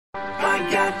I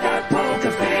got that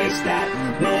poker face that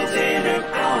moves in and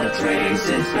out of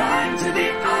traces, blind to the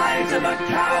eyes of a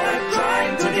coward,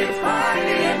 trying to defy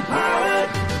the empowered.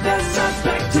 The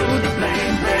suspect to the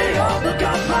blame, they all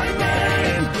forgot my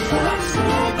name. Well, I'm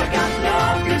smooth, I got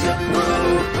nothing to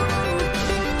prove.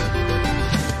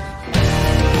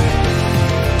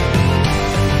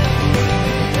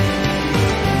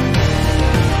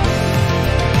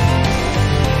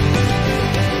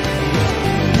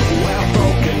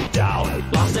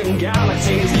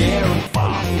 Galaxies near and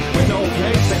far, with no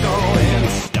place to go in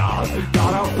stars.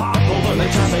 Got a powerful when they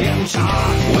try to in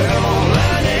charge. We're all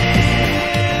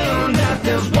learning that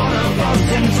there's one of us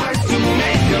enticed to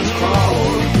make us crawl.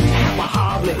 We're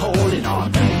hardly holding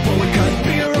on, but we could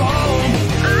be wrong.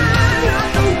 I'm not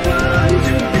the one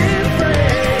to be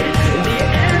afraid. In the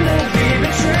end, I'll be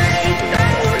betrayed. I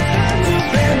would have to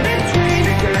stand between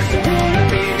the glass and wanna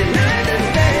be denied the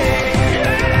stage.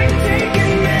 I'm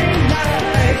taking many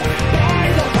lives by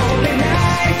the holy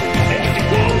night. And if you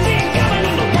won't see coming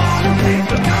on the water, please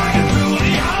put dying through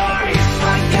the eyes.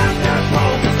 I got that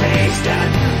poker face that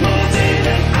moves in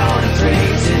and out of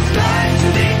traces, blind to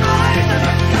the eyes of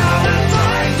a coward,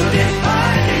 trying to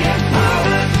defy the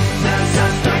empowered. The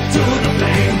suspect to the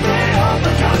blame, they all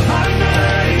forgot my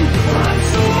name. I'm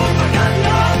smooth, I got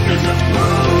nothing to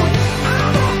prove.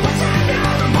 I'm a pretender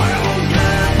of my own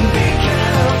gun. Be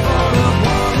careful of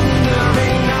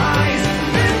wandering eyes.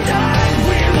 In time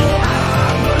we will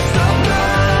hammer some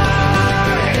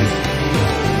lies.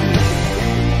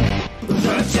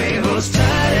 The table's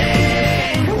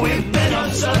turning. We've been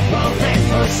observed, both things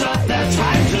for their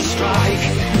time to strike.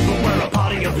 But we're a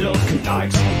party of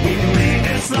lookalikes. We read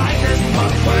this like this,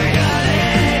 but we're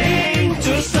getting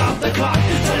to stop the clock.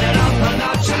 Turn it up a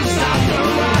notch and stop the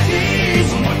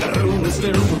rise. But the room is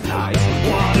filled with lies.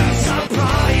 What a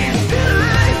surprise!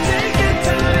 I've taken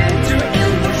time to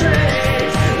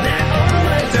infiltrate that all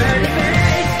my dirty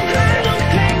face. I don't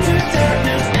cling to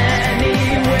darkness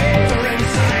anyway. For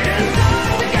inside is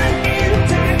all we got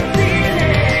intact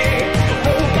DNA.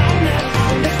 Hold on that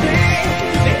on the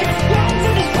face. Make us wrong to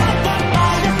the spot, but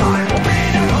all the time will be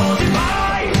the holy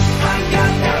fight. I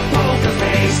got that poker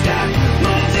face that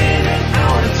moves in and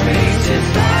out of traces,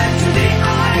 blind to the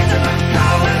eyes of a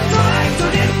coward, trying to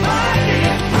defy the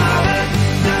empowered.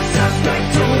 The suspect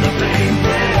to the blame,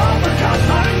 they all forgot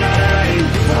my name.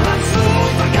 Well, I'm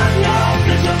smooth, I got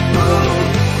nothing to prove.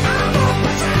 I'm a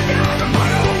pretender of my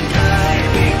own game.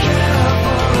 Be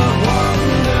careful of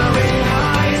wandering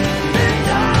eyes. In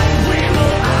time we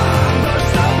will hammer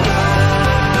some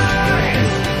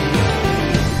lies.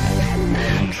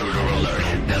 Intruder alert,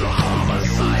 there's a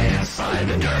homicide inside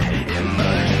the dirt.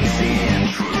 Emergency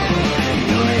intruder,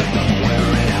 you'll hit them where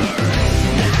it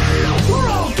hurts. We're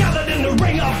all gathered in the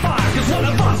ring of fire, cause one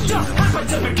of us just happened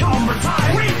to become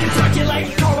retired. We can circulate,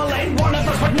 correlate, one of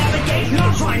us would navigate,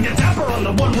 not trying to damper on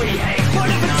the one we hate. But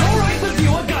if it's alright with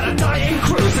you, I got a dying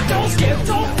crew, so don't skip,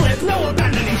 don't flip, no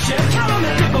abandoning ship. Count on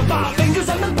the tip of our fingers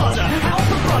and the buzzer. Help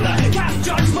the brother, cast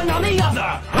judgment on the other.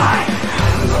 Aye!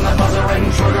 Hands on the buzzer,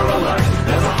 intruder alert.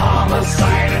 There's a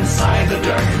homicide inside the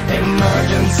dirt.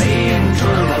 Emergency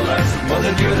intruder alert. Was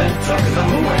it you that took them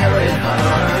where it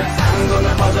hurts? Hands on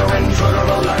the buzzer, intruder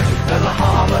alert. There's a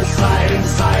homicide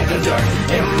inside the dirt.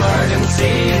 Emergency